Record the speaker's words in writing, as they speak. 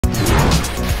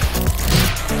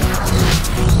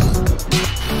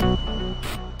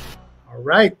All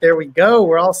right, there we go.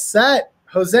 We're all set.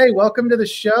 Jose, welcome to the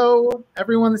show.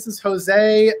 Everyone, this is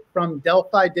Jose from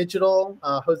Delphi Digital.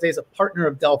 Jose is a partner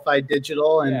of Delphi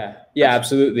Digital. And yeah,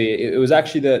 absolutely. It was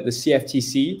actually the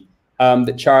CFTC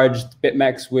that charged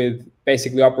BitMEX with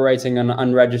basically operating an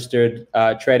unregistered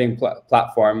trading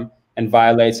platform and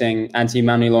violating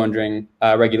anti-money laundering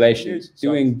regulations.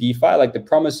 Doing DeFi, like the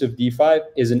promise of DeFi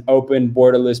is an open,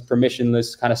 borderless,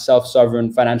 permissionless, kind of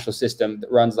self-sovereign financial system that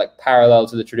runs like parallel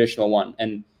to the traditional one.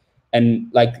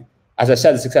 And like, as I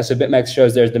said, the success of BitMEX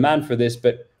shows there's demand for this,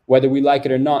 but whether we like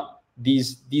it or not,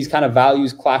 these kind of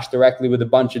values clash directly with a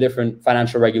bunch of different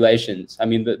financial regulations. I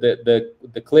mean,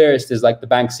 the clearest is like the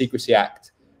Bank Secrecy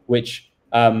Act, which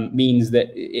means that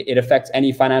it affects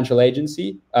any financial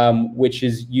agency which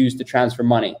is used to transfer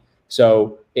money.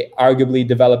 So arguably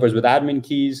developers with admin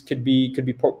keys could be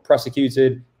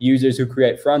prosecuted, users who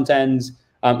create front ends,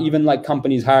 even like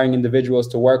companies hiring individuals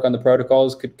to work on the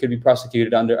protocols could be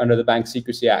prosecuted under the Bank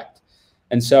Secrecy Act.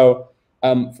 And so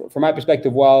from my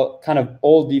perspective, while kind of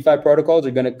all DeFi protocols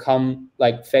are going to come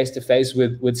like face to face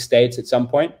with states at some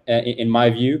point, in my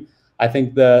view, I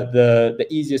think the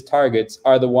easiest targets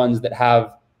are the ones that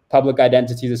have public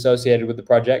identities associated with the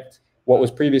project. What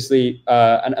was previously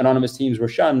anonymous teams were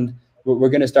shunned. We're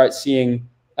going to start seeing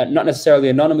not necessarily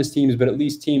anonymous teams, but at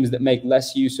least teams that make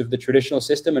less use of the traditional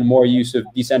system and more use of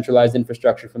decentralized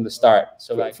infrastructure from the start.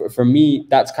 So like for me,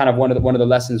 that's kind of one of the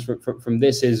lessons from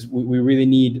this is we really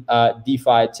need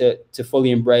DeFi to fully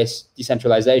embrace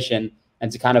decentralization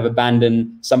and to kind of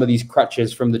abandon some of these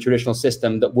crutches from the traditional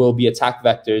system that will be attack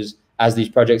vectors as these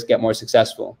projects get more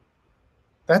successful.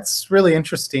 That's really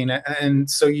interesting. And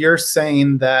so you're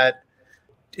saying that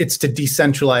it's to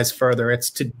decentralize further.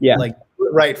 It's to like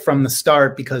right from the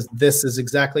start, because this is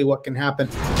exactly what can happen.